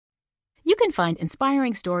can find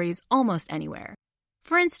inspiring stories almost anywhere.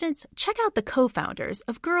 For instance, check out the co-founders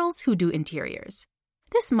of Girls Who Do Interiors.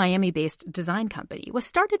 This Miami-based design company was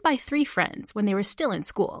started by 3 friends when they were still in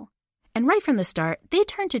school. And right from the start, they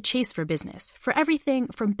turned to Chase for Business for everything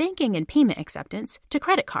from banking and payment acceptance to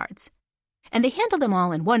credit cards. And they handle them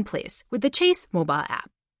all in one place with the Chase mobile app.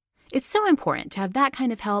 It's so important to have that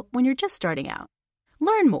kind of help when you're just starting out.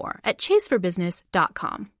 Learn more at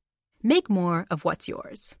chaseforbusiness.com. Make more of what's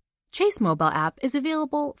yours. Chase mobile app is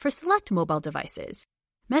available for select mobile devices.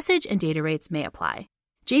 Message and data rates may apply.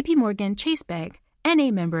 JP Morgan Chase Bank, NA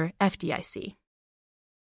member FDIC.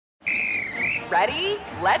 Ready?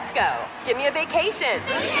 Let's go. Give me a vacation.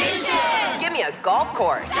 Vacation! Give me a golf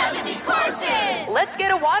course. 70 courses! Let's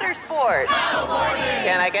get a water sport. Paddleboarding!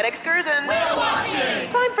 Can I get excursions? Whale watching!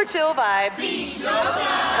 Time for chill vibes. Beach yoga!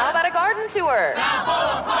 How about a garden tour?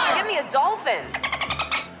 Balboa Park! Give me a dolphin.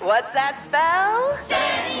 What's that spell?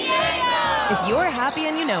 San Diego! If you're happy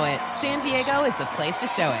and you know it, San Diego is the place to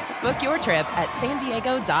show it. Book your trip at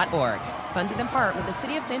sandiego.org. Funded in part with the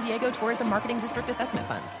City of San Diego Tourism Marketing District Assessment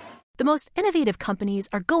Funds. The most innovative companies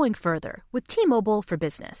are going further with T-Mobile for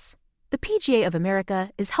Business. The PGA of America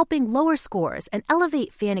is helping lower scores and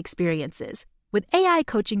elevate fan experiences with AI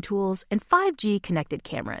coaching tools and 5G connected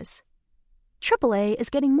cameras. AAA is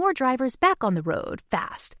getting more drivers back on the road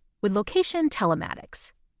fast with location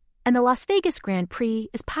telematics. And the Las Vegas Grand Prix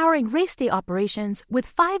is powering race day operations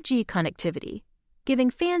with 5G connectivity,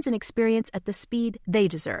 giving fans an experience at the speed they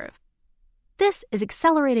deserve. This is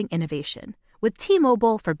accelerating innovation with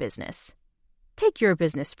T-Mobile for Business. Take your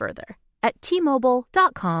business further at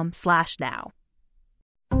T-Mobile.com/now.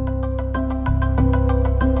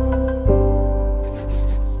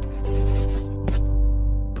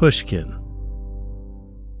 Pushkin.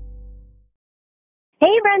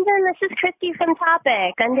 Hey, Brendan, this is Christy from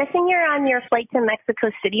Topic. I'm guessing you're on your flight to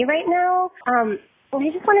Mexico City right now. I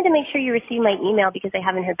just wanted to make sure you received my email because I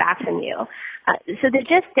haven't heard back from you. So the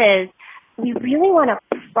gist is, we really want a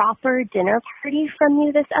proper dinner party from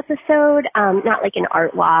you this episode, not like an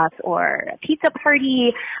art walk or a pizza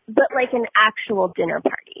party, but like an actual dinner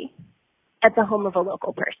party at the home of a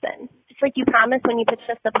local person. Just like you promised when you pitched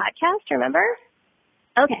us the podcast, remember?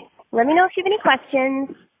 Okay, let me know if you have any questions.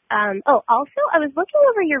 Also, I was looking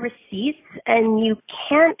over your receipts, and you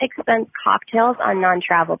can't expense cocktails on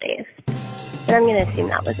non-travel days. And I'm going to assume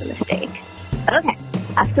that was a mistake. Okay,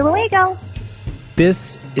 hasta luego.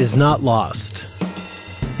 This is not Lost.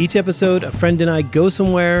 Each episode, a friend and I go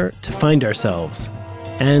somewhere to find ourselves.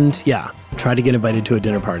 And, try to get invited to a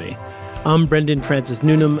dinner party. I'm Brendan Francis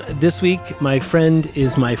Noonan. This week, my friend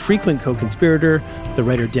is my frequent co-conspirator, the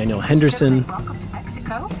writer Daniel Henderson. Welcome to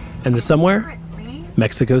Mexico. And the somewhere?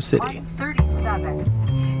 Mexico City. 137.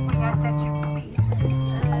 We ask that you please.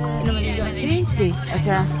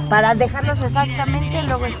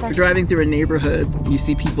 You're driving through a neighborhood, you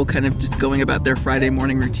see people kind of just going about their Friday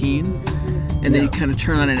morning routine, and then you kind of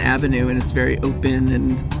turn on an avenue and it's very open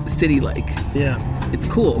and city-like. Yeah. It's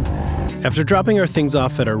cool. After dropping our things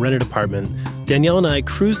off at our rented apartment, Danielle and I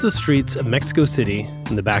cruise the streets of Mexico City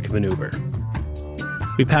in the back of an Uber.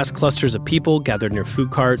 We pass clusters of people gathered near food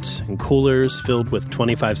carts and coolers filled with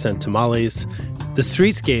 25-cent tamales. The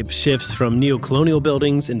streetscape shifts from neo-colonial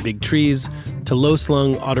buildings and big trees to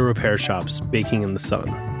low-slung auto repair shops baking in the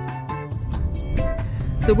sun.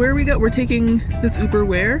 So where we go? We're taking this Uber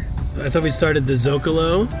where? I thought we started the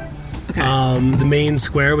Zocalo, okay. The main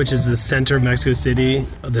square, which is the center of Mexico City,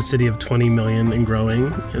 the city of 20 million and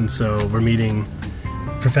growing. And so we're meeting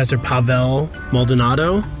Professor Pavel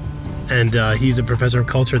Maldonado, and he's a professor of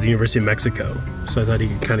culture at the University of Mexico. So I thought he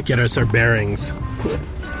could kind of get us our bearings. Cool.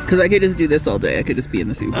 Because I could just do this all day. I could just be in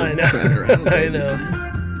this Uber. I know. Around I know.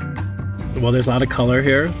 Well, there's a lot of color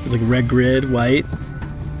here. There's like red grid, white.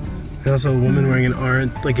 There's also a woman wearing an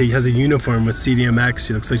orange, he has a uniform with CDMX.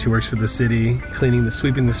 She looks like she works for the city,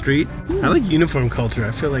 sweeping the street. I like uniform culture.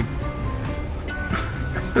 I feel like...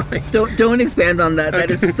 Don't expand on that.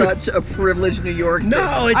 That is such a privileged New York thing.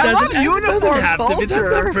 No, it doesn't. It doesn't have to. It's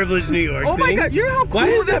not a privileged New York thing. Oh my God, you know how cool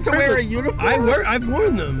it is to wear a uniform? I've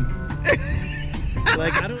worn them.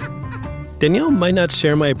 Danielle might not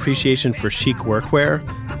share my appreciation for chic workwear,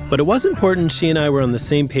 but it was important she and I were on the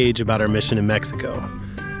same page about our mission in Mexico.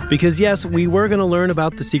 Because yes, we were going to learn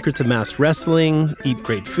about the secrets of masked wrestling, eat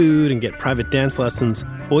great food, and get private dance lessons,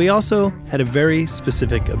 but we also had a very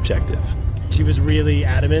specific objective. She was really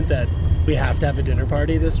adamant that we have to have a dinner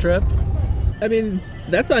party this trip. I mean,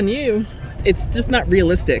 that's on you. It's just not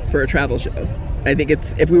realistic for a travel show. I think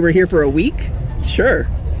if we were here for a week, sure.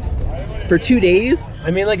 For 2 days?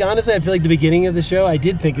 I mean, honestly, I feel like the beginning of the show, I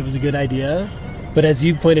did think it was a good idea. But as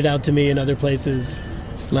you pointed out to me in other places,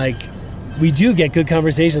 we do get good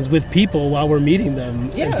conversations with people while we're meeting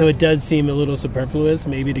them. Yeah. And so it does seem a little superfluous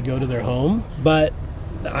maybe to go to their home. But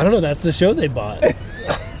I don't know, that's the show they bought.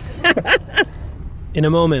 In a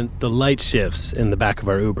moment, the light shifts in the back of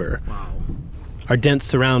our Uber. Wow. Our dense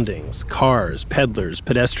surroundings, cars, peddlers,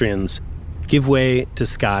 pedestrians, give way to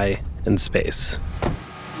sky and space.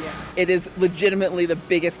 It is legitimately the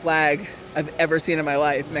biggest flag I've ever seen in my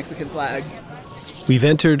life, Mexican flag. We've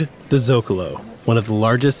entered the Zocalo, one of the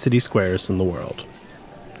largest city squares in the world.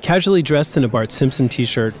 Casually dressed in a Bart Simpson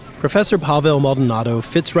t-shirt, Professor Pavel Maldonado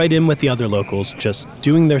fits right in with the other locals, just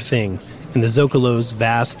doing their thing in the Zocalo's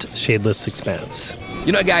vast, shadeless expanse.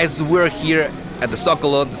 You know, guys, we're here at the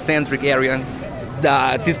Zocalo, the centric area.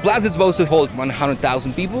 This plaza is supposed to hold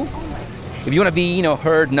 100,000 people. If you want to be,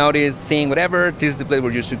 heard, noticed, sing, whatever, this is the place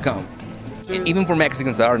where you should come. Even for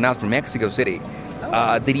Mexicans that are not from Mexico City, the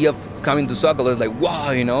idea of coming to Zocalo is like,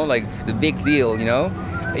 wow, like the big deal,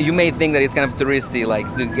 You may think that it's kind of touristy, like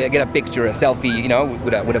to get a picture, a selfie,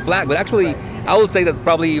 with a flag. But actually, I would say that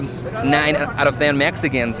probably 9 out of 10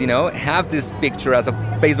 Mexicans, have this picture as a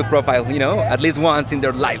Facebook profile, at least once in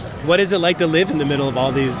their lives. What is it like to live in the middle of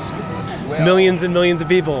all these millions and millions of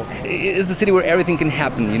people? It's the city where everything can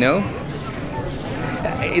happen,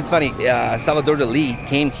 It's funny, Salvador Dali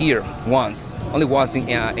came here only once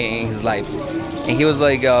in his life. And he was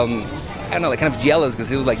like, I don't know, like kind of jealous because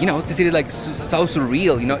he was like, this city is like so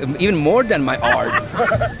surreal, even more than my art.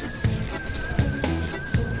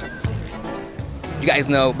 You guys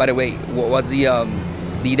know, by the way, what's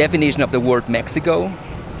the definition of the word Mexico?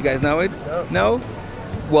 You guys know it? No?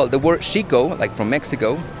 Well, the word Chico, like from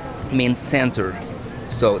Mexico, means center.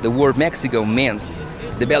 So the word Mexico means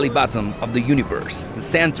the belly button of the universe, the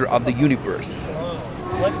center of the universe.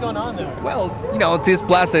 What's going on there? Well, this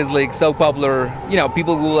plaza is like so popular.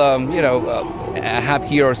 People will, have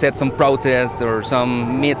here or set some protests or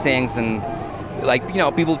some meetings and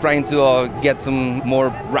people trying to get some more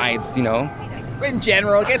rights, In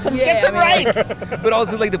general, get some rights. But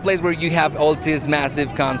also like the place where you have all these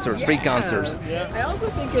massive concerts, free concerts. Yeah. I also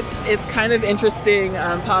think it's kind of interesting,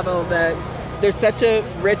 Pavel, that there's such a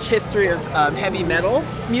rich history of heavy metal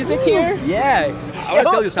music here. Yeah. I want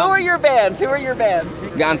to tell you something. Who are your bands?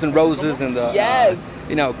 Guns N' Roses and yes.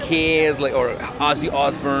 Kiss, or Ozzy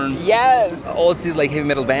Osbourne. Yes. All these heavy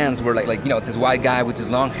metal bands were like this white guy with his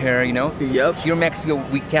long hair, Yep. Here in Mexico,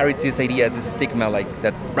 we carry this idea, this stigma,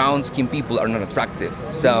 that brown-skinned people are not attractive.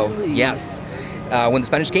 So, really? Yes. When the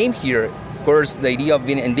Spanish came here, of course, the idea of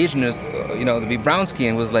being indigenous, to be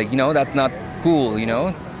brown-skinned was that's not cool,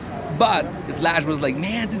 But Slash was like,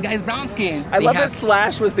 man, this guy's brown-skinned. I love that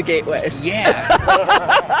Slash was the gateway.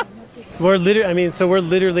 Yeah. We're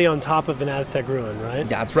literally on top of an Aztec ruin, right?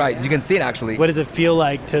 That's right. You can see it, actually. What does it feel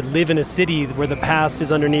like to live in a city where the past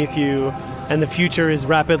is underneath you and the future is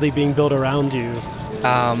rapidly being built around you?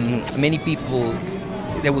 Many people,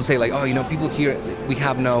 they will say people here, we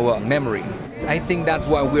have no memory. I think that's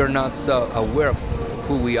why we're not so aware of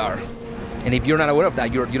who we are. And if you're not aware of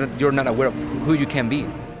that, you're not aware of who you can be.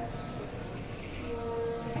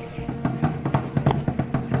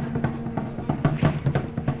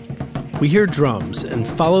 We hear drums and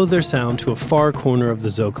follow their sound to a far corner of the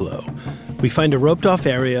Zocalo. We find a roped-off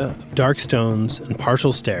area of dark stones and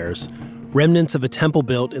partial stairs, remnants of a temple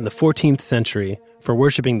built in the 14th century for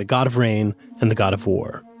worshiping the god of rain and the god of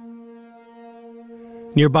war.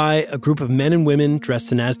 Nearby, a group of men and women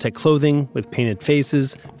dressed in Aztec clothing with painted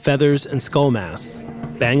faces, feathers, and skull masks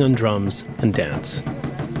bang on drums and dance.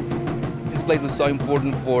 This place was so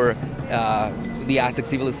important for the Aztec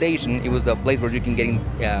civilization. It was the place where you can get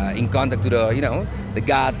in contact to the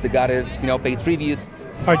gods, the goddess, pay tribute.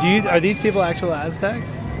 Are these people actual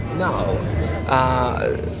Aztecs? No,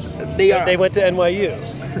 they are. They went to NYU.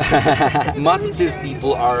 Most of these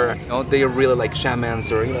people are, they are really like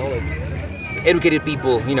shamans or educated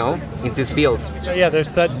people, in these fields. Yeah, they're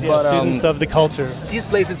such students of the culture. This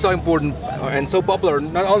place is so important and so popular,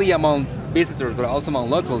 not only among visitors but also among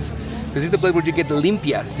locals, because it's the place where you get the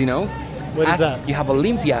limpias, What is that? You have a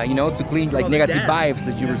limpia, to clean negative vibes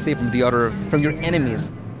that you receive from your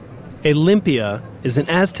enemies. A limpia is an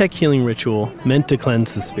Aztec healing ritual meant to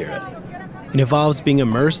cleanse the spirit. It involves being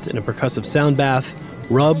immersed in a percussive sound bath,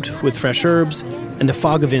 rubbed with fresh herbs, and a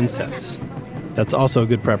fog of incense. That's also a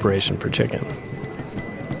good preparation for chicken.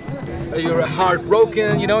 You're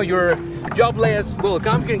heartbroken, you're jobless. Well,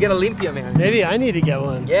 come here and get a limpia, man. Maybe I need to get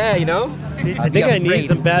one. Yeah, I think I need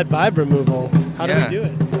some bad vibe removal. How do we do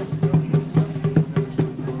it?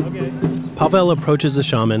 Okay. Pavel approaches the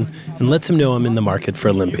shaman and lets him know I'm in the market for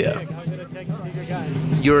a limpia.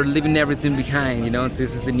 You're leaving everything behind,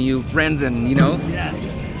 This is the new Brendan,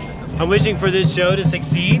 Yes. I'm wishing for this show to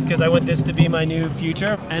succeed because I want this to be my new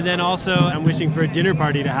future. And then also I'm wishing for a dinner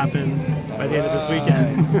party to happen by the end of this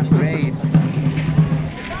weekend. Great.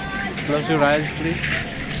 Close your eyes, please.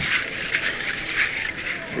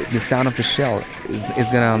 The sound of the shell is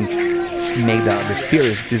gonna make the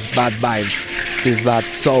spirits, these bad vibes, these bad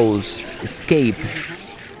souls escape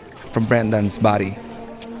from Brendan's body.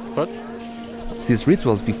 What? These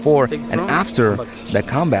rituals before and after the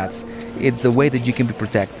combats, it's the way that you can be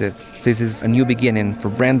protected. This is a new beginning for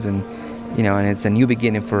Brendan, and it's a new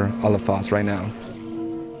beginning for all of us right now.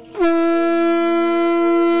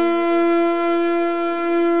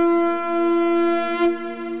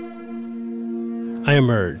 I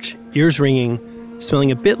emerge, ears ringing,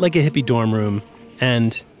 smelling a bit like a hippie dorm room,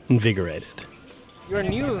 and invigorated. You're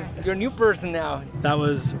a new person now. That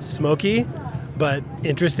was smoky, but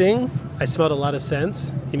interesting. I smelled a lot of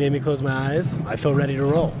scents. He made me close my eyes. I feel ready to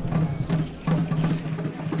roll.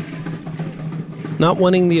 Not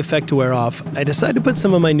wanting the effect to wear off, I decided to put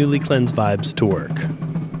some of my newly cleansed vibes to work.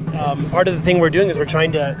 Part of the thing we're doing is we're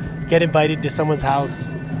trying to get invited to someone's house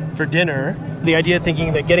for dinner. The idea of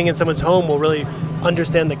thinking that getting in someone's home will really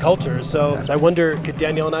understand the culture. So I wonder, could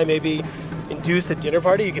Danielle and I maybe induce a dinner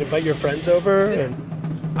party? You can invite your friends over. And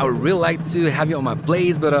I would really like to have you on my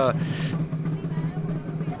place, but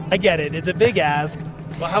I get it. It's a big ask.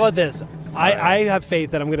 Well, how about this? I have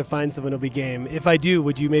faith that I'm going to find someone who'll be game. If I do,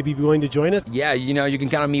 would you maybe be willing to join us? Yeah, you can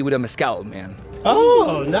count on me with a mezcal, man.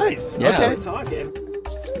 Oh, nice. Yeah. Okay.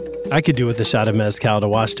 I could do with a shot of mezcal to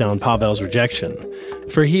wash down Pavel's rejection.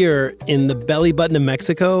 For here, in the belly button of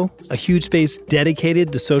Mexico, a huge space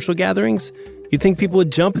dedicated to social gatherings, you'd think people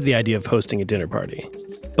would jump at the idea of hosting a dinner party.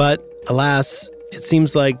 But, alas, it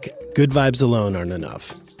seems like good vibes alone aren't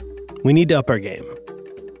enough. We need to up our game.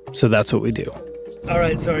 So that's what we do. All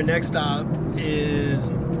right, so our next stop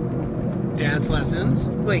is dance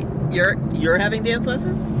lessons. Wait, you're having dance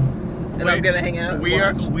lessons? And I'm going to hang out? We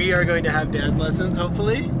are going to have dance lessons,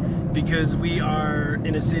 hopefully, because we are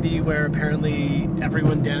in a city where apparently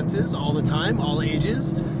everyone dances all the time, all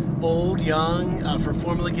ages, old, young, for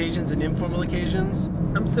formal occasions and informal occasions.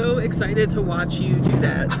 I'm so excited to watch you do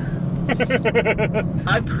that.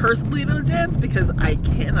 I personally don't dance because I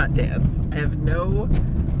cannot dance. I have no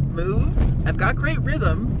moves. I've got great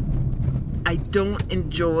rhythm. I don't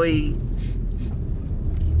enjoy,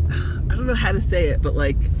 I don't know how to say it, but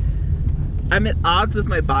like, I'm at odds with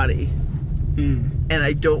my body. And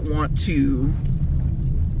I don't want to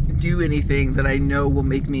do anything that I know will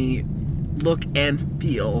make me look and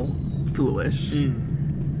feel foolish.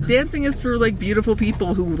 Dancing is for like beautiful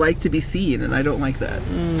people who like to be seen, and I don't like that.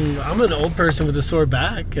 I'm an old person with a sore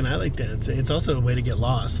back, and I like dancing. It's also a way to get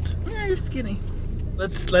lost. Yeah, you're skinny.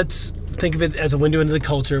 Let's think of it as a window into the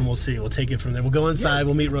culture, and we'll see. We'll take it from there. We'll go inside.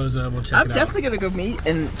 We'll meet Rosa. We'll check it out. I'm definitely gonna go meet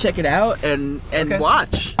and check it out and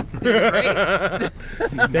watch. Great.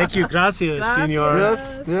 Thank you. Gracias, senor.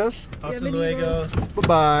 Yes. Hasta luego.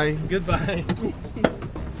 Bye-bye. Goodbye.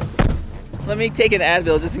 Let me take an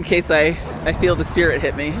Advil just in case I feel the spirit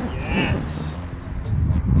hit me. Yes.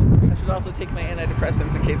 I should also take my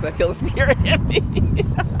antidepressants in case I feel the spirit hit me.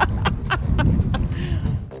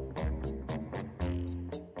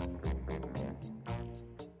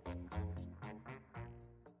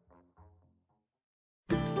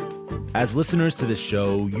 As listeners to this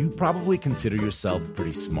show, you probably consider yourself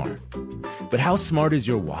pretty smart. But how smart is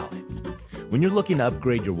your wallet? When you're looking to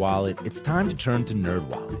upgrade your wallet, it's time to turn to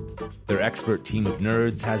NerdWallet. Their expert team of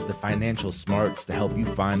nerds has the financial smarts to help you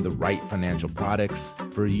find the right financial products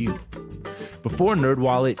for you. Before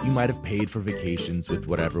NerdWallet, you might have paid for vacations with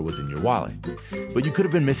whatever was in your wallet. But you could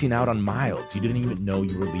have been missing out on miles you didn't even know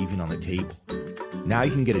you were leaving on the table. Now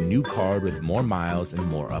you can get a new card with more miles and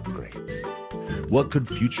more upgrades. What could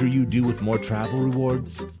future you do with more travel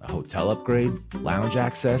rewards? A hotel upgrade? Lounge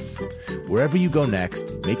access? Wherever you go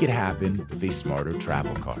next, make it happen with a smarter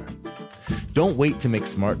travel card. Don't wait to make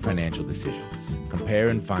smart financial decisions. Compare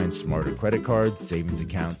and find smarter credit cards, savings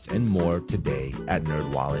accounts, and more today at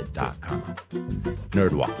nerdwallet.com.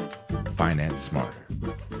 NerdWallet. Finance smarter.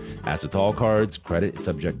 As with all cards, credit is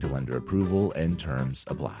subject to lender approval and terms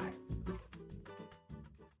apply.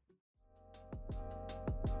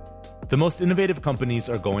 The most innovative companies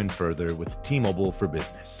are going further with T-Mobile for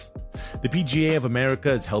Business. The PGA of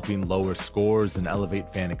America is helping lower scores and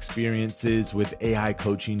elevate fan experiences with AI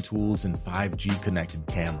coaching tools and 5G connected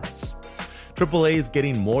cameras. AAA is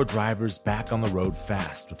getting more drivers back on the road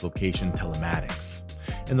fast with location telematics.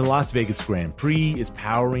 And the Las Vegas Grand Prix is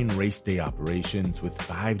powering race day operations with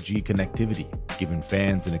 5G connectivity, giving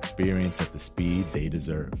fans an experience at the speed they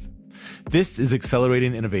deserve. This is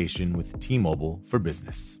accelerating innovation with T-Mobile for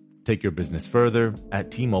Business. Take your business further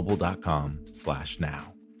at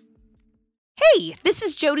T-Mobile.com/now. Hey, this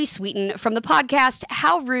is Jody Sweeten from the podcast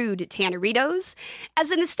How Rude, Tanneritos.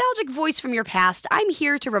 As a nostalgic voice from your past, I'm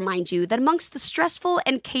here to remind you that amongst the stressful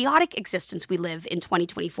and chaotic existence we live in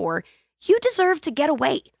 2024, you deserve to get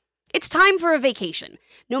away. It's time for a vacation,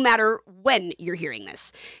 no matter when you're hearing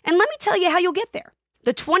this. And let me tell you how you'll get there.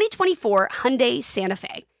 The 2024 Hyundai Santa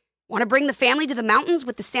Fe. Want to bring the family to the mountains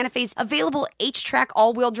with the Santa Fe's available H-Track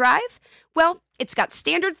all-wheel drive? Well, it's got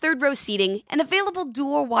standard third-row seating and available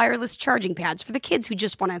dual wireless charging pads for the kids who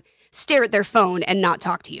just want to stare at their phone and not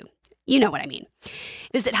talk to you. You know what I mean.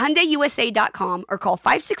 Visit HyundaiUSA.com or call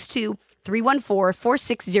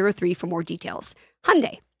 562-314-4603 for more details.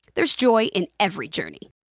 Hyundai, there's joy in every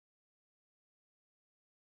journey.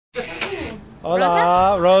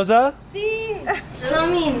 Hola, Rosa. Sí.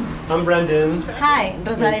 Come in. I'm Brendan. Hi,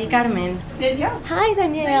 Rosa del Carmen. Danielle. Hi,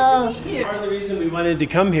 Danielle. Part of the reason we wanted to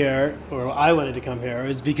come here, or I wanted to come here,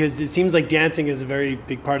 is because it seems like dancing is a very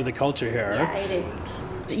big part of the culture here. Yeah, it is.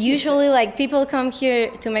 Usually, like, people come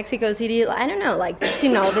here to Mexico City, I don't know, like, to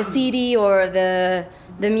know the city or the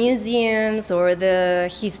museums or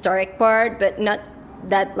the historic part, but not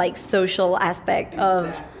that, like, social aspect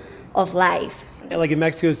of life. Like in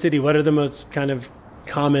Mexico City, what are the most kind of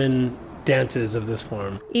common dances of this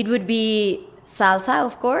form? It would be salsa,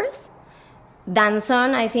 of course.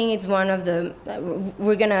 Danzón, I think it's one of the...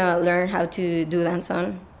 we're gonna learn how to do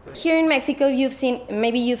danzón. Here in Mexico,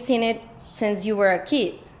 maybe you've seen it since you were a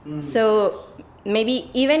kid. So maybe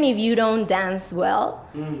even if you don't dance well,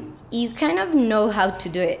 you kind of know how to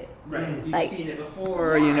do it. Right. You've seen it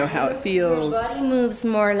before, you know how it feels. Your body moves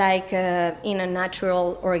more like in a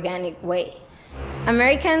natural, organic way.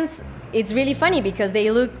 Americans, it's really funny because they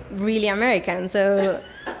look really American, so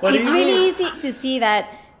it's really easy to see that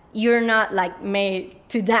you're not like made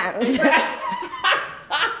to dance.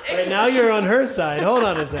 Right, now you're on her side. Hold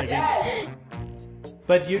on a second.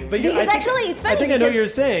 But it's funny. I think I know what you're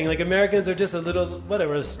saying. Like Americans are just a little,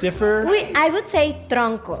 stiffer. I would say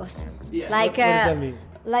troncos. Yeah. Like, what does that mean?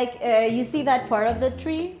 Like you see that part of the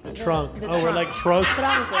tree? The trunk. The trunk. We're like trunks.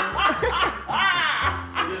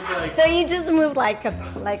 So you just move like a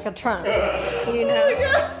trunk, you know?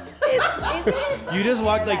 It's really fun. You just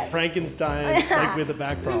walked like Frankenstein, like with a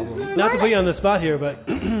back problem. Not to put you on the spot here, but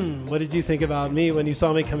what did you think about me when you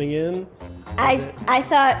saw me coming in? I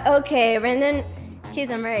thought, okay, Brendan,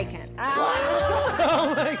 he's American.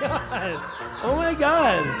 Oh my god! Oh my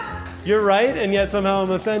god! You're right, and yet somehow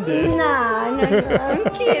I'm offended. No, I'm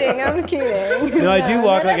kidding. No, I do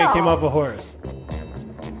walk like I came off a horse.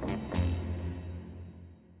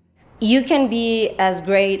 You can be as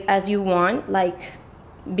great as you want, like,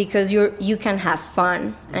 because you can have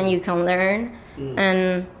fun and you can learn,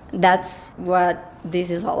 and that's what this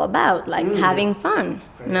is all about, like having fun.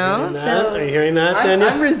 No, so are you hearing that, Danielle?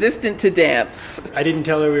 I'm resistant to dance. I didn't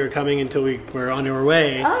tell her we were coming until we were on our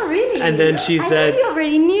way. Oh, really? And then she said, I thought you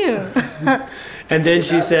already knew. And then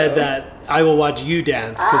she said that I will watch you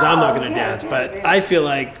dance because I'm not going to dance, but I feel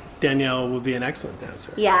like Danielle will be an excellent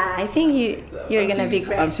dancer. Yeah, I think you're going to be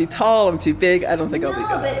great. I'm too tall, I'm too big, I don't think I'll be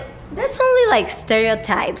good. But that's only like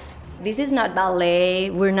stereotypes. This is not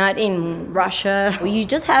ballet, we're not in Russia. You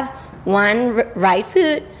just have one right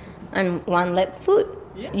foot and one left foot.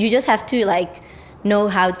 Yeah. You just have to like know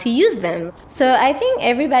how to use them. So I think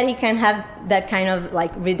everybody can have that kind of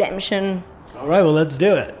like redemption. All right, well, let's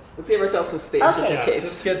do it. Let's give ourselves some space just in case.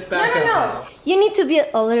 Just get back up. No. You need to be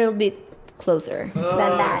a little bit closer than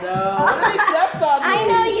that. No. I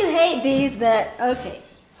know you hate these, but okay.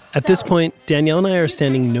 At this point, Danielle and I are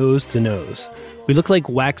standing nose to nose. We look like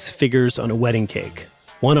wax figures on a wedding cake.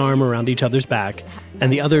 One arm around each other's back,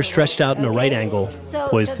 and the other stretched out in a right angle,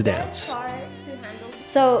 poised to dance.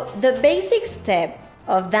 So the basic step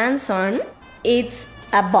of danzón, it's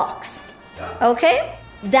a box, okay?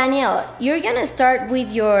 Danielle, you're gonna start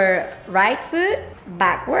with your right foot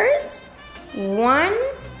backwards. 1,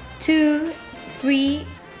 2, 3,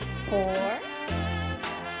 4.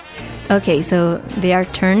 Okay, so they are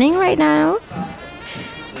turning right now.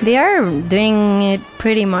 They are doing it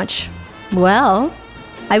pretty much well.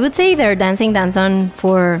 I would say they're dancing danzón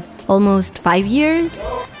for almost 5 years.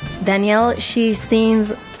 Danielle, she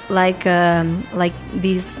seems like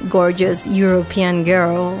this gorgeous European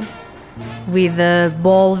girl with a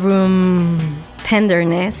ballroom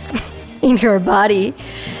tenderness in her body.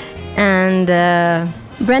 And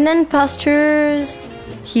Brendan postures,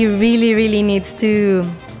 he really, really needs to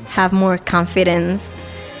have more confidence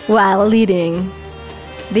while leading.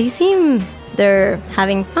 They seem they're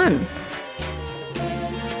having fun.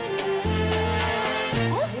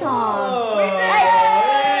 Awesome.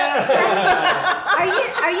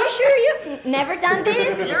 Are Are you sure you've never done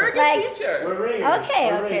this? You're a good teacher.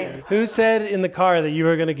 Okay. Who said in the car that you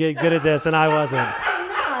were going to get good at this and I wasn't?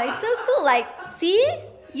 No, it's so cool. Like, see?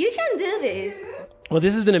 You can do this. Well,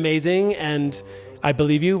 this has been amazing, and I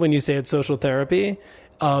believe you when you say it's social therapy.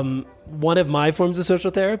 One of my forms of social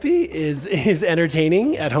therapy is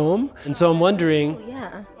entertaining at home. And so I'm wondering,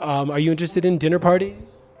 are you interested in dinner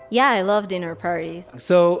parties? Yeah, I love dinner parties.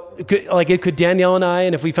 So, could Danielle and I,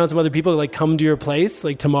 and if we found some other people, like come to your place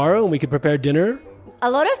like tomorrow and we could prepare dinner?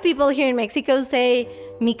 A lot of people here in Mexico say,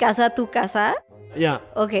 mi casa, tu casa. Yeah.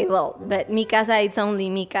 Okay, well, but mi casa, it's only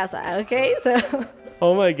mi casa, okay? So.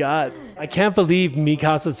 Oh my God. I can't believe mi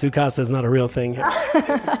casa, su casa is not a real thing here.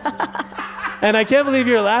 And I can't believe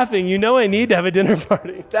you're laughing. You know I need to have a dinner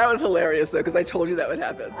party. That was hilarious, though, because I told you that would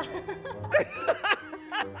happen.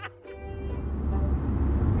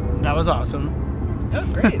 That was awesome. That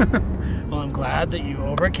was great. Well, I'm glad that you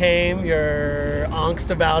overcame your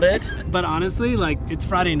angst about it. But honestly, like, it's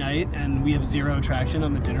Friday night and we have zero traction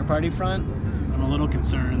on the dinner party front. I'm a little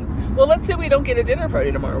concerned. Well, let's say we don't get a dinner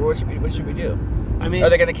party tomorrow. What should we do? I mean,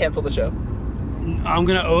 are they going to cancel the show? I'm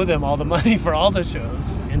going to owe them all the money for all the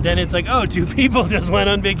shows. And then it's like, oh, 2 people just went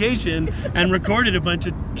on vacation and recorded a bunch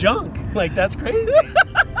of junk. Like, that's crazy.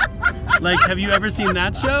 Like, have you ever seen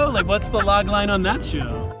that show? Like, what's the log line on that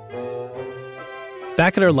show?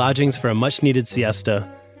 Back at our lodgings for a much-needed siesta,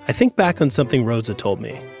 I think back on something Rosa told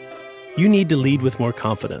me. You need to lead with more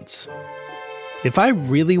confidence. If I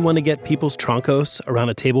really want to get people's troncos around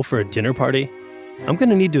a table for a dinner party, I'm going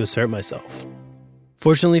to need to assert myself.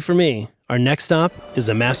 Fortunately for me, our next stop is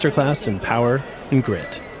a masterclass in power and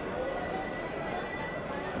grit.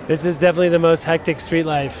 This is definitely the most hectic street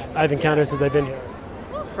life I've encountered since I've been here.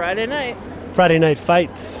 Friday night. Friday night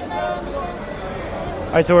fights. All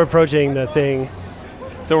right, so we're approaching the thing.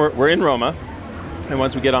 So we're in Roma, and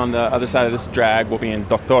once we get on the other side of this drag, we'll be in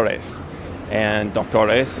Doctores. And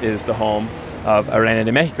Doctores is the home of Arena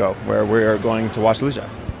de Mexico, where we're going to watch lucha.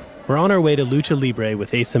 We're on our way to Lucha Libre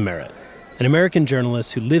with Asa Merritt, an American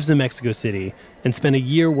journalist who lives in Mexico City and spent a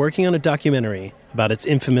year working on a documentary about its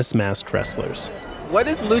infamous masked wrestlers. What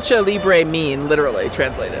does Lucha Libre mean, literally,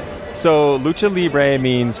 translated? So Lucha Libre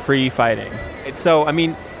means free fighting. So, I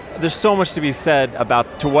mean, there's so much to be said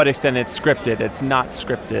about to what extent it's scripted. It's not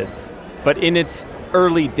scripted. But in its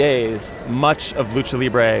early days, much of Lucha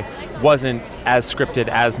Libre wasn't as scripted,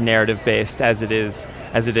 as narrative-based as it is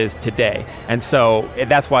today. And so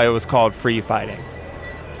that's why it was called free fighting.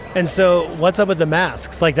 And so what's up with the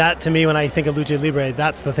masks? Like that, to me, when I think of Lucha Libre,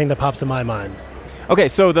 that's the thing that pops in my mind. Okay,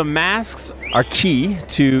 so the masks are key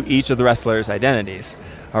to each of the wrestlers' identities.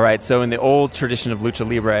 All right, so in the old tradition of Lucha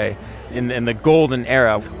Libre, in the golden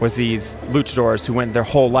era, was these luchadors who went their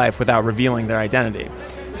whole life without revealing their identity.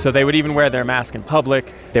 So they would even wear their mask in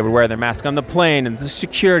public. They would wear their mask on the plane, and the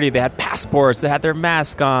security, they had passports, they had their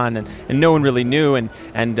mask on, and no one really knew. And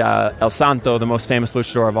El Santo, the most famous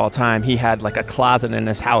luchador of all time, he had like a closet in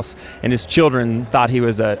his house, and his children thought he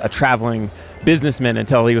was a traveling businessman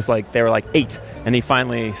until they were like 8, and he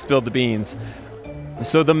finally spilled the beans.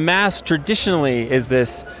 So the mask traditionally is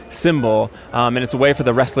this symbol, and it's a way for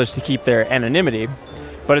the wrestlers to keep their anonymity,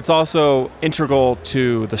 but it's also integral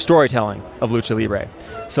to the storytelling of Lucha Libre.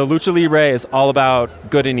 So Lucha Libre is all about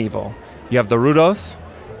good and evil. You have the rudos,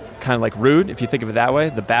 kind of like rude, if you think of it that way,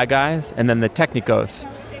 the bad guys, and then the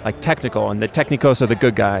technicos, like technical, and the technicos are the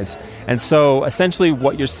good guys. And so essentially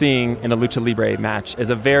what you're seeing in a Lucha Libre match is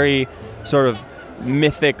a very sort of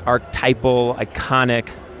mythic, archetypal, iconic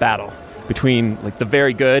battle between like the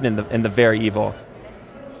very good and the very evil.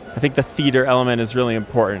 I think the theater element is really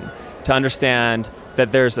important to understand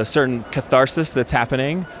that there's a certain catharsis that's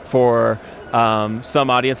happening for some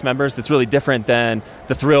audience members that's really different than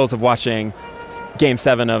the thrills of watching Game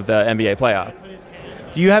 7 of the NBA playoff.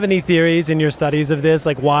 Do you have any theories in your studies of this,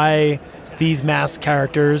 like why these masked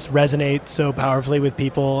characters resonate so powerfully with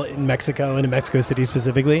people in Mexico and in Mexico City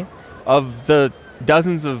specifically? Of the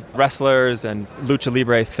dozens of wrestlers and Lucha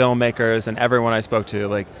Libre filmmakers and everyone I spoke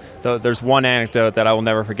to, there's one anecdote that I will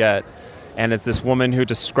never forget. And it's this woman who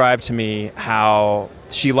described to me how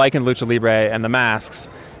she likened Lucha Libre and the masks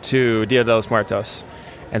to Dia de los Muertos.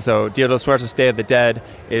 And so Dia de los Muertos, Day of the Dead,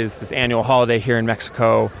 is this annual holiday here in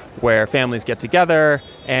Mexico where families get together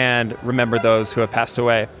and remember those who have passed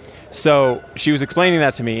away. So she was explaining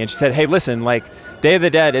that to me, and she said, hey, listen, like Day of the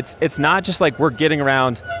Dead, it's not just like we're getting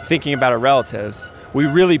around thinking about our relatives. We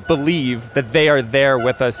really believe that they are there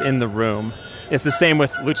with us in the room. It's the same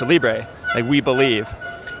with Lucha Libre. Like, we believe.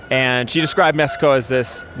 And she described Mexico as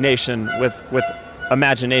this nation with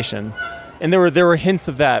imagination. And there were hints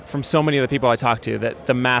of that from so many of the people I talked to, that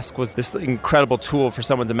the mask was this incredible tool for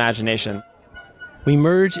someone's imagination. we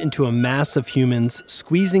merge into a mass of humans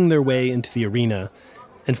squeezing their way into the arena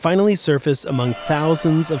and finally surface among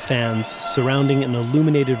thousands of fans surrounding an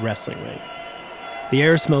illuminated wrestling ring. The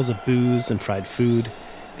air smells of booze and fried food.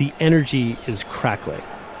 The energy is crackling.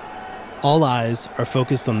 All eyes are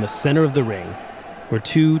focused on the center of the ring, where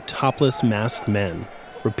two topless masked men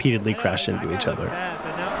repeatedly crash into each other.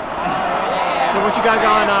 So what you got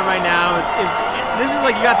going on right now is this is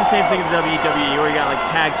like you got the same thing in the WWE where you got like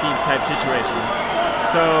tag team type situation.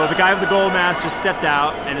 So the guy with the gold mask just stepped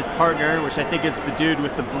out, and his partner, which I think is the dude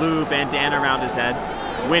with the blue bandana around his head,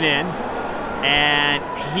 went in, and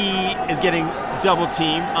he is getting double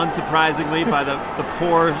teamed, unsurprisingly, by the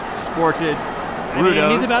poor sported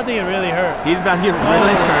Rudos. He's about to get really hurt. He's about to get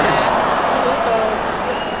really hurt.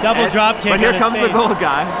 Double drop kick. But here on his comes face. the gold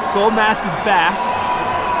guy. Gold mask is back.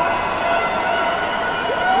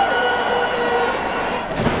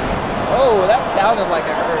 Oh, that sounded like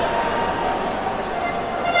it hurt.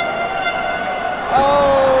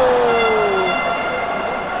 Oh!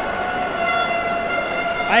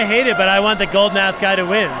 I hate it, but I want the gold mask guy to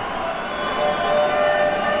win.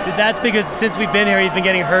 But that's because since we've been here, he's been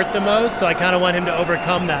getting hurt the most, so I kind of want him to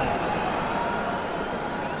overcome that.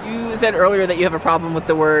 You said earlier that you have a problem with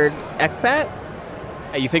the word expat?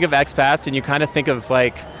 You think of expats, and you kind of think of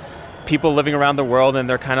like people living around the world, and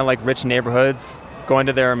they're kind of like rich neighborhoods, going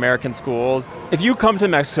to their American schools. If you come to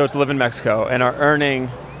Mexico to live in Mexico and are earning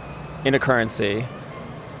in a currency,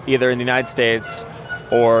 either in the United States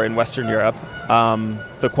or in Western Europe,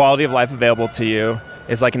 the quality of life available to you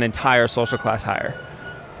is like an entire social class higher.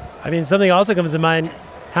 I mean, something also comes to mind.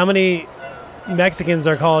 How many Mexicans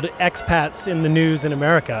are called expats in the news in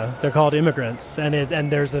America? They're called immigrants, and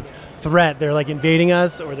there's a threat. They're like invading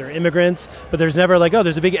us, or they're immigrants, but there's never like, oh,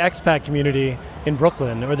 there's a big expat community in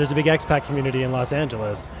Brooklyn, or there's a big expat community in Los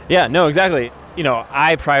Angeles. Yeah, no, exactly. You know,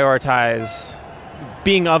 I prioritize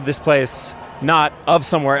being of this place, not of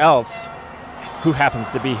somewhere else who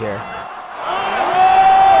happens to be here.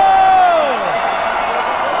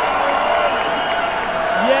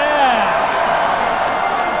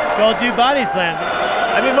 Go do body slam.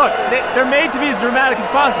 I mean, look, they're made to be as dramatic as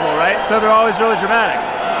possible, right? So they're always really dramatic.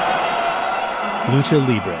 Lucha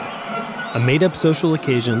Libre, a made-up social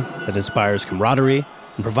occasion that inspires camaraderie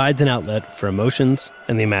and provides an outlet for emotions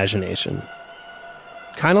and the imagination.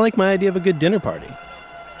 Kind of like my idea of a good dinner party.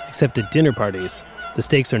 Except at dinner parties, the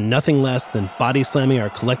stakes are nothing less than body slamming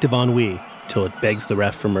our collective ennui till it begs the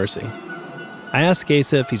ref for mercy. I asked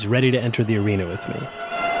Casa if he's ready to enter the arena with me.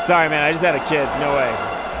 Sorry, man, I just had a kid. No way.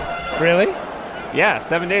 Really? Yeah,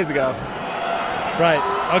 7 days ago. Right,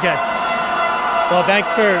 okay. Well,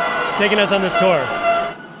 thanks for taking us on this tour.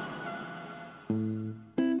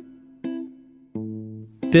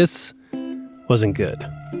 This wasn't good.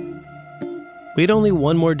 We had only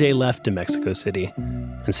one more day left in Mexico City,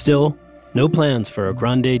 and still no plans for a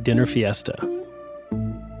grande dinner fiesta.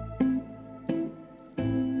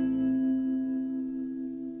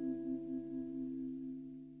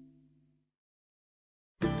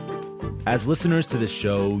 As listeners to this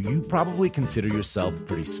show, you probably consider yourself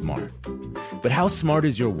pretty smart. But how smart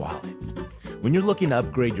is your wallet? When you're looking to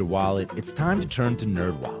upgrade your wallet, it's time to turn to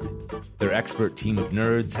NerdWallet. Their expert team of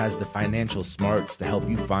nerds has the financial smarts to help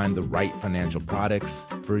you find the right financial products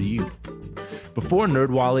for you. Before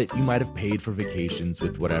NerdWallet, you might have paid for vacations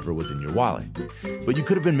with whatever was in your wallet. But you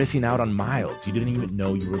could have been missing out on miles you didn't even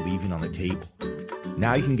know you were leaving on the table.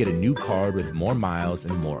 Now you can get a new card with more miles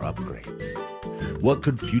and more upgrades. What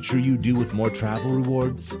could future you do with more travel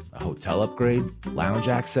rewards? A hotel upgrade? Lounge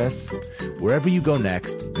access? Wherever you go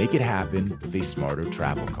next, make it happen with a smarter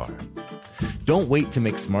travel card. Don't wait to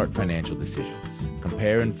make smart financial decisions.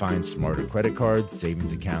 Compare and find smarter credit cards,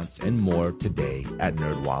 savings accounts, and more today at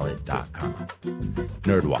nerdwallet.com.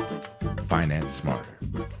 NerdWallet. Finance smarter.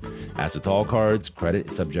 As with all cards, credit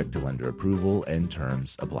is subject to lender approval and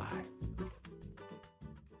terms apply.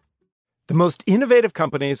 The most innovative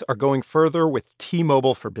companies are going further with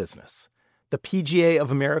T-Mobile for Business. The PGA of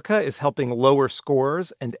America is helping lower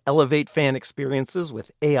scores and elevate fan experiences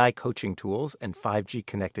with AI coaching tools and 5G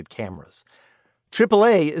connected cameras.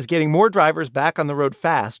 AAA is getting more drivers back on the road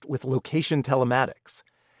fast with location telematics.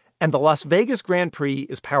 And the Las Vegas Grand Prix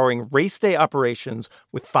is powering race day operations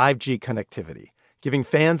with 5G connectivity, giving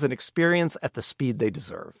fans an experience at the speed they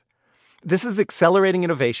deserve. This is accelerating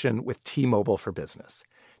innovation with T-Mobile for Business.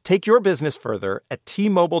 Take your business further at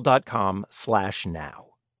T-Mobile.com/now.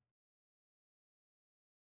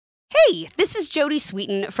 Hey, this is Jody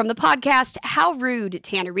Sweeten from the podcast How Rude,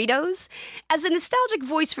 Tanneritos. As a nostalgic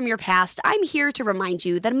voice from your past, I'm here to remind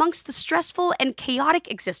you that amongst the stressful and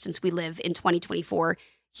chaotic existence we live in 2024,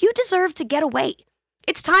 you deserve to get away.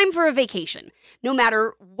 It's time for a vacation, no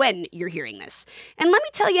matter when you're hearing this. And let me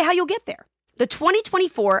tell you how you'll get there. The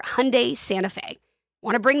 2024 Hyundai Santa Fe.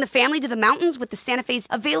 Want to bring the family to the mountains with the Santa Fe's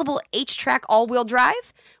available H-Track all-wheel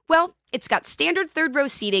drive? Well, it's got standard third-row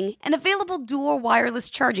seating and available dual wireless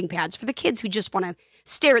charging pads for the kids who just want to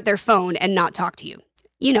stare at their phone and not talk to you.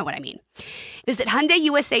 You know what I mean. Visit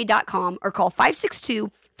HyundaiUSA.com or call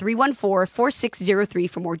 562-314-4603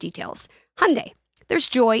 for more details. Hyundai, there's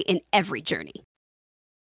joy in every journey.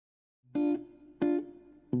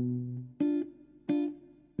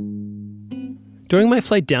 During my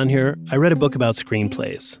flight down here, I read a book about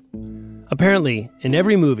screenplays. Apparently, in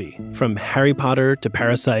every movie, from Harry Potter to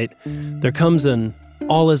Parasite, there comes an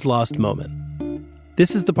all is lost moment.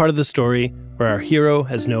 This is the part of the story where our hero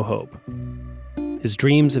has no hope. His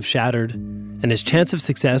dreams have shattered, and his chance of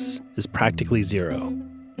success is practically zero.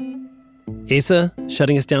 Asa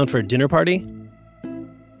shutting us down for a dinner party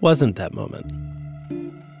wasn't that moment.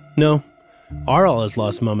 No, our all is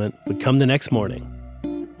lost moment would come the next morning,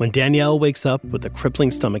 when Danielle wakes up with a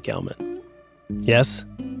crippling stomach ailment. Yes,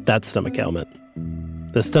 that stomach ailment.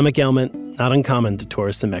 The stomach ailment not uncommon to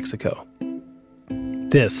tourists in Mexico.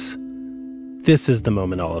 This is the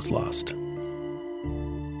moment all is lost.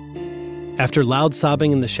 After loud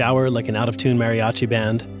sobbing in the shower like an out-of-tune mariachi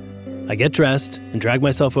band, I get dressed and drag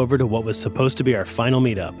myself over to what was supposed to be our final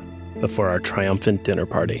meetup before our triumphant dinner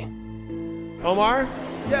party. Omar?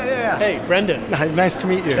 Yeah. Hey, Brendan. Nice to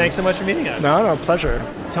meet you. Thanks so much for meeting us. No, pleasure.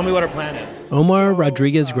 Tell me what our plan is. Omar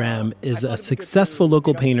Rodriguez Graham is a successful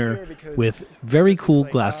local painter with very cool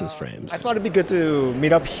glasses frames. I thought it'd be good to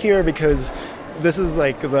meet up here because this is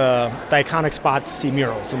like the iconic spot to see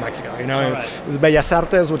murals in Mexico. You know, right. It's Bellas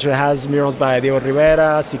Artes, which has murals by Diego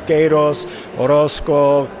Rivera, Siqueiros,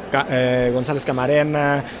 Orozco, González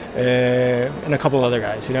Camarena, and a couple other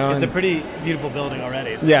guys. You know, it's a pretty beautiful building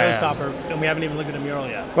already. It's a showstopper, and we haven't even looked at a mural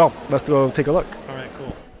yet. Well, let's go take a look. All right,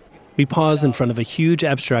 cool. We pause in front of a huge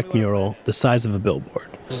abstract mural the size of a billboard.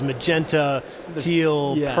 There's magenta,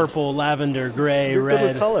 teal, purple, lavender, gray, You're red.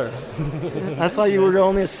 good with color. I thought you were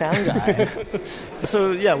only a sound guy.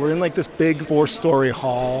 So we're in like this big 4-story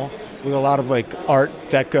hall with a lot of like Art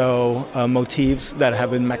Deco motifs that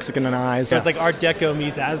have been Mexicanized. So it's like Art Deco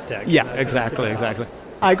meets Aztec. Yeah, exactly.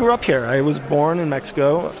 I grew up here. I was born in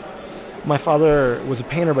Mexico. My father was a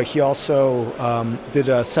painter, but he also did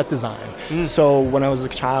set design. So when I was a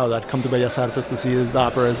child, I'd come to Bellas Artes to see the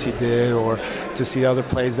operas he did or to see other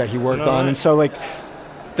plays that he worked on. And so like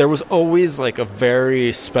there was always like a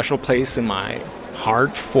very special place in my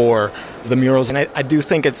heart for the murals. And I do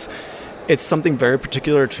think it's something very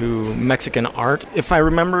particular to Mexican art. If I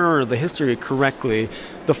remember the history correctly,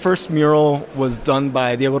 the first mural was done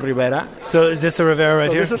by Diego Rivera. So is this a Rivera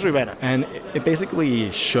here? This is Rivera. And it basically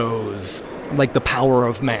shows like the power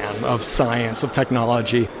of man, of science, of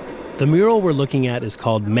technology. The mural we're looking at is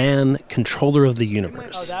called Man, Controller of the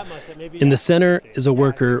Universe. In the center is a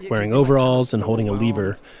worker wearing overalls and holding a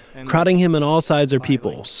lever. Crowding him on all sides are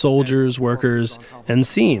people, soldiers, workers, and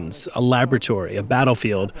scenes, a laboratory, a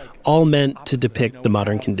battlefield, all meant to depict the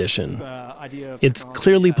modern condition. It's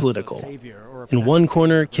clearly political. In one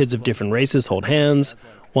corner, kids of different races hold hands,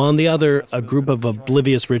 while in the other, a group of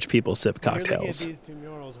oblivious rich people sip cocktails.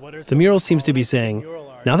 The mural seems to be saying,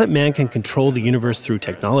 now that man can control the universe through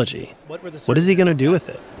technology, what is he going to do with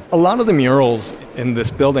it? A lot of the murals in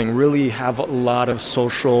this building really have a lot of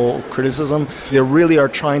social criticism. They really are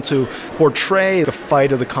trying to portray the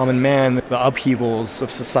fight of the common man, the upheavals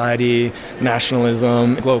of society,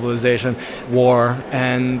 nationalism, globalization, war.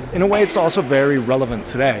 And in a way, it's also very relevant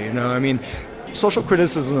today. You know, I mean, social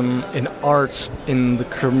criticism in art in the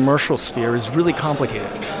commercial sphere is really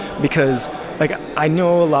complicated because, like, I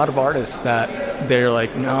know a lot of artists that they're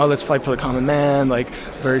like, no, let's fight for the common man, like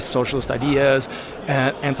very socialist ideas,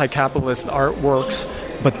 anti-capitalist artworks,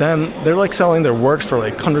 but then they're like selling their works for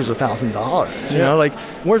like hundreds of $1,000s. You know, like,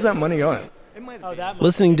 where's that money going?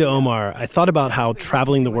 Listening to Omar, I thought about how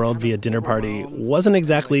traveling the world via dinner party wasn't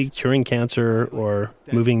exactly curing cancer or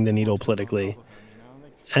moving the needle politically.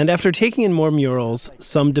 And after taking in more murals,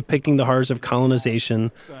 some depicting the horrors of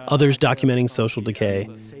colonization, others documenting social decay,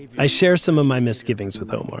 I share some of my misgivings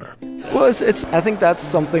with Omar. Well, I think that's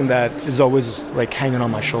something that is always like hanging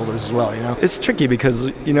on my shoulders as well, you know? It's tricky because,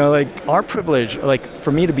 you know, like our privilege, like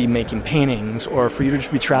for me to be making paintings or for you to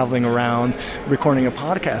just be traveling around recording a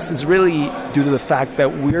podcast is really due to the fact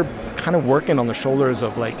that we're kind of working on the shoulders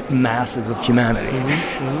of like masses of humanity.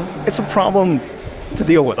 It's a problem to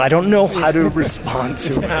deal with. I don't know how to respond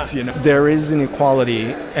to it. You know, there is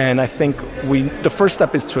inequality, and I think the first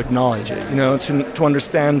step is to acknowledge it. You know, to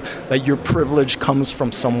understand that your privilege comes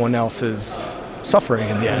from someone else's suffering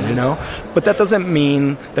in the end, you know? But that doesn't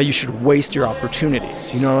mean that you should waste your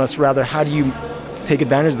opportunities, you know? It's rather, how do you take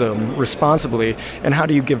advantage of them responsibly, and how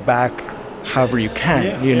do you give back however you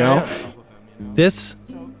can, you know? This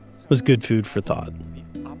was good food for thought.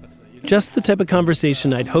 Just the type of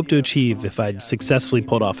conversation I'd hoped to achieve if I'd successfully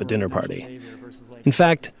pulled off a dinner party. In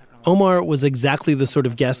fact, Omar was exactly the sort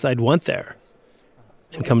of guest I'd want there.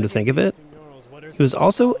 And come to think of it, he was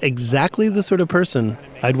also exactly the sort of person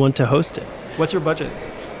I'd want to host it. What's your budget?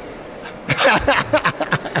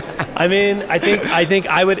 I mean, I think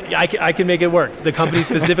I can make it work. The company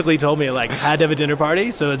specifically told me had to have a dinner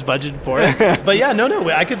party, so it's budgeted for it. But yeah, no,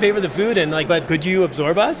 I could pay for the food, and but could you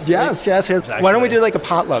absorb us? Yes. Why don't we do a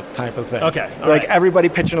potluck type of thing? Okay. Everybody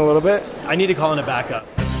pitch in a little bit? I need to call in a backup.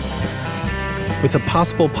 With a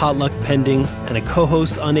possible potluck pending and a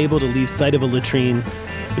co-host unable to leave sight of a latrine,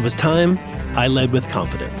 it was time I led with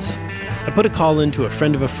confidence. I put a call in to a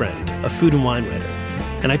friend of a friend, a food and wine writer,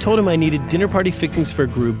 and I told him I needed dinner party fixings for a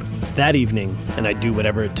group that evening, and I'd do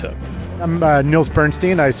whatever it took. I'm Nils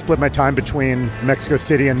Bernstein. I split my time between Mexico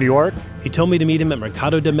City and New York. He told me to meet him at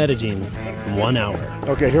Mercado de Medellin in 1 hour.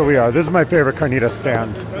 Okay, here we are. This is my favorite carnitas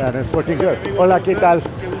stand, and it's looking good. Hola, ¿qué tal?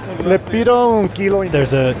 Le pido un kilo.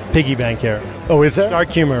 There's a piggy bank here. Oh, is there? Dark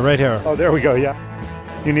humor right here. Oh, there we go, yeah.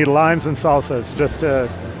 You need limes and salsas just to,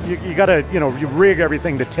 you gotta, you rig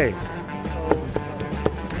everything to taste.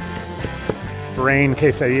 Brain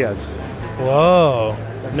quesadillas. Whoa,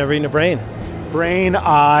 I've never eaten a brain. Brain,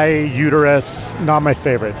 eye, uterus, not my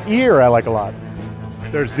favorite. Ear I like a lot.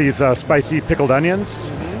 There's these spicy pickled onions,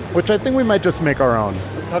 which I think we might just make our own.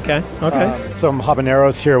 Okay. Some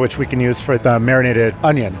habaneros here, which we can use for the marinated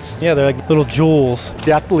onions. Yeah, they're like little jewels.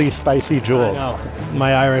 Deathly spicy jewels. I know.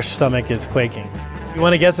 My Irish stomach is quaking. You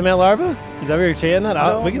want to get some ant larva? Is that what you're saying that?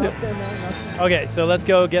 No, we can do. Okay, so let's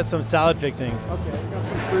go get some salad fixings. Okay.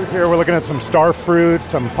 Fruit here, we're looking at some star fruit,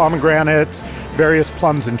 some pomegranates, various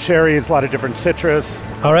plums and cherries, a lot of different citrus.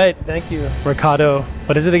 All right, thank you. Mercado,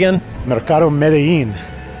 what is it again? Mercado Medellin.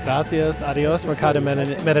 Gracias, adios, Mercado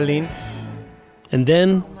Medellin. And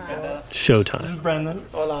then, showtime. This is Brendan.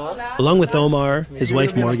 Hola. Along with Omar, his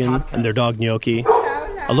wife Morgan, and their dog Gnocchi,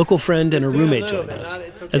 a local friend and a roommate joined us,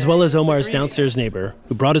 as well as Omar's downstairs neighbor,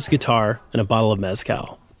 who brought his guitar and a bottle of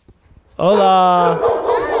mezcal. Hola.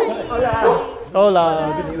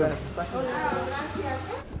 Hola. Good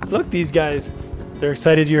to look, these guys. They're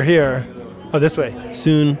excited you're here. Oh, this way.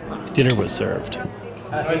 Soon, dinner was served.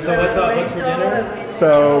 All right, so what's for dinner?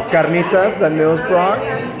 So, carnitas that Nils brought.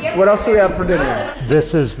 What else do we have for dinner?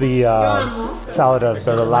 This is the salad of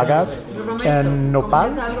verdolagas and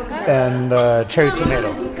nopal and cherry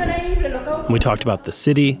tomato. We talked about the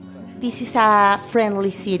city. This is a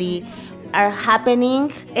friendly city. Are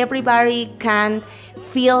happening. Everybody can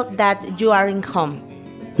feel that you are in home.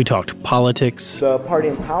 We talked politics. The party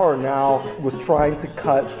in power now was trying to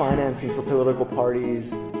cut financing for political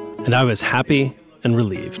parties. And I was happy and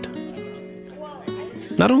relieved.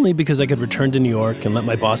 Not only because I could return to New York and let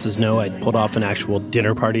my bosses know I'd pulled off an actual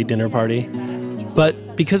dinner party,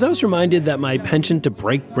 but because I was reminded that my penchant to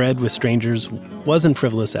break bread with strangers wasn't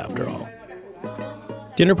frivolous after all.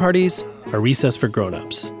 Dinner parties are recess for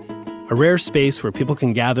grown-ups, a rare space where people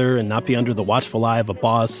can gather and not be under the watchful eye of a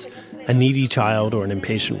boss, a needy child, or an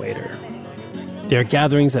impatient waiter. They are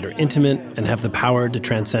gatherings that are intimate and have the power to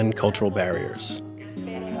transcend cultural barriers.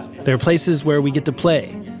 There are places where we get to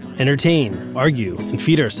play, entertain, argue, and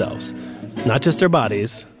feed ourselves, not just our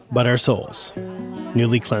bodies, but our souls,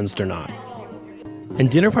 newly cleansed or not.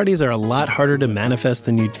 And dinner parties are a lot harder to manifest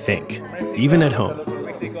than you'd think, even at home.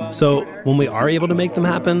 So when we are able to make them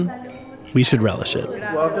happen, we should relish it.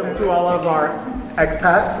 Welcome to all of our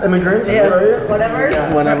expats, immigrants.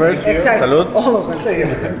 Whatever. Exactly. All of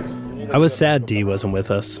them. I was sad Dee wasn't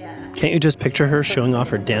with us. Can't you just picture her showing off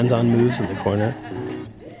her dance-on moves in the corner?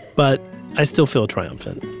 But I still feel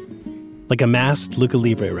triumphant. Like a masked Lucha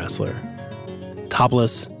Libre wrestler.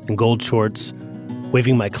 Topless in gold shorts,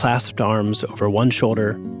 waving my clasped arms over one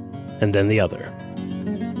shoulder and then the other.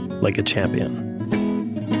 Like a champion.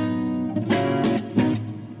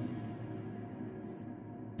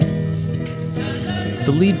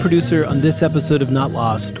 The lead producer on this episode of Not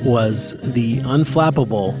Lost was the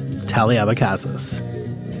unflappable Talia Casas.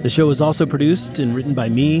 The show was also produced and written by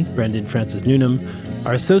me, Brendan Francis Newnham.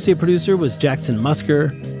 Our associate producer was Jackson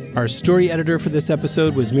Musker. Our story editor for this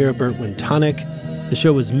episode was Mira Burnt-Wintonic. The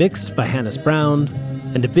show was mixed by Hannes Brown.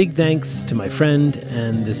 And a big thanks to my friend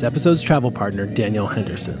and this episode's travel partner, Daniel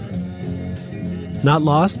Henderson. Not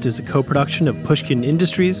Lost is a co-production of Pushkin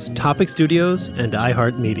Industries, Topic Studios, and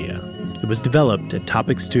iHeartMedia. It was developed at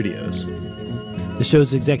Topic Studios. The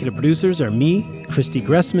show's executive producers are me, Christy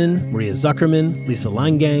Gressman, Maria Zuckerman, Lisa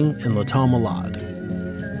Langang, and Latal Malad.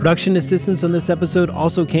 Production assistance on this episode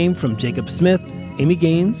also came from Jacob Smith, Amy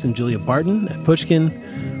Gaines, and Julia Barton at Pushkin.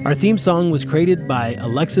 Our theme song was created by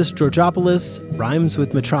Alexis Georgopoulos, rhymes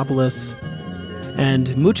with Metropolis.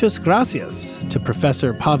 And muchas gracias to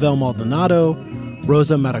Professor Pavel Maldonado,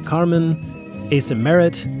 Rosa Matacarmen, Asa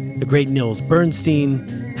Merritt, the great Nils Bernstein,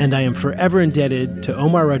 and I am forever indebted to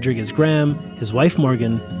Omar Rodriguez-Graham, his wife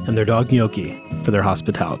Morgan, and their dog Gnocchi for their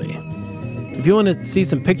hospitality. If you want to see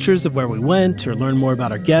some pictures of where we went or learn more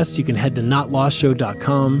about our guests, you can head to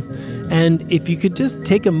notlostshow.com. And if you could just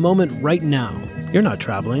take a moment right now, you're not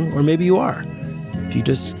traveling, or maybe you are. If you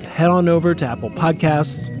just head on over to Apple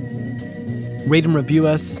Podcasts, rate and review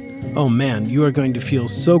us, oh man, you are going to feel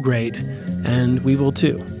so great, and we will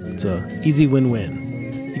too. It's an easy win-win.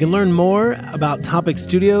 You can learn more about Topic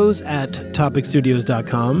Studios at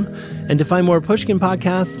topicstudios.com. And to find more Pushkin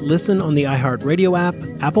podcasts, listen on the iHeartRadio app,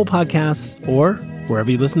 Apple Podcasts, or wherever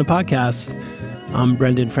you listen to podcasts. I'm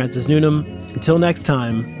Brendan Francis Newnham. Until next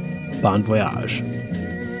time, bon voyage.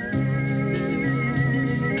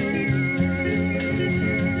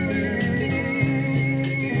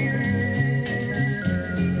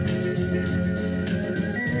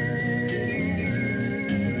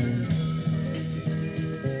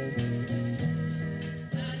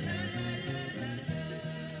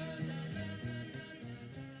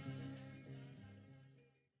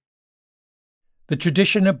 The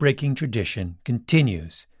tradition of breaking tradition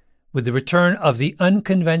continues with the return of the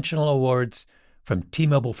Unconventional Awards from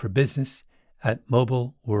T-Mobile for Business at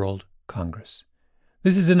Mobile World Congress.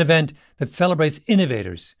 This is an event that celebrates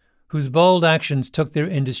innovators whose bold actions took their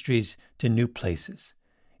industries to new places.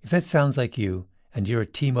 If that sounds like you and you're a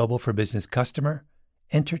T-Mobile for Business customer,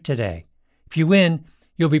 enter today. If you win,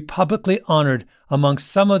 you'll be publicly honored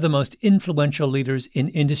amongst some of the most influential leaders in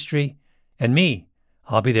industry, and me,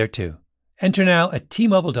 I'll be there too. Enter now at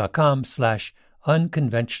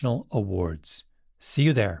tmobile.com/unconventional awards. See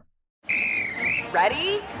you there.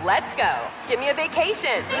 Ready? Let's go. Give me a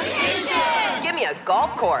vacation. Vacation! Give me a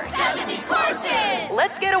golf course. 70 courses!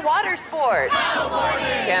 Let's get a water sport.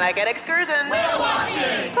 Paddleboarding! Can I get excursions? Whale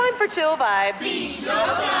watching! Time for chill vibes. Beach yoga!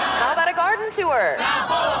 How about a garden tour?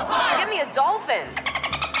 Balboa Park! Give me a dolphin.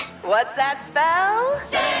 What's that spell?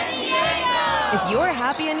 San Diego! If you're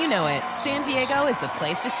happy and you know it, San Diego is the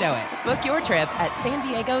place to show it. Book your trip at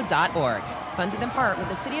sandiego.org. Funded in part with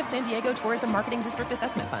the City of San Diego Tourism Marketing District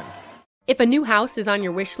Assessment Funds. If a new house is on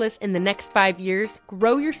your wish list in the next 5 years,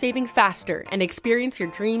 grow your savings faster and experience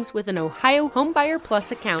your dreams with an Ohio Homebuyer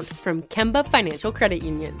Plus account from Kemba Financial Credit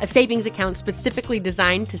Union. A savings account specifically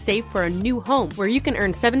designed to save for a new home, where you can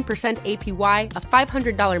earn 7% APY, a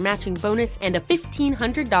 $500 matching bonus, and a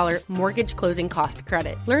 $1,500 mortgage closing cost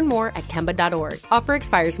credit. Learn more at Kemba.org. Offer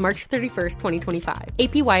expires March 31st, 2025.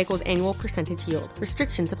 APY equals annual percentage yield.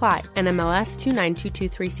 Restrictions apply. NMLS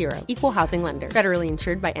 292230. Equal housing lender. Federally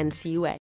insured by NCUA.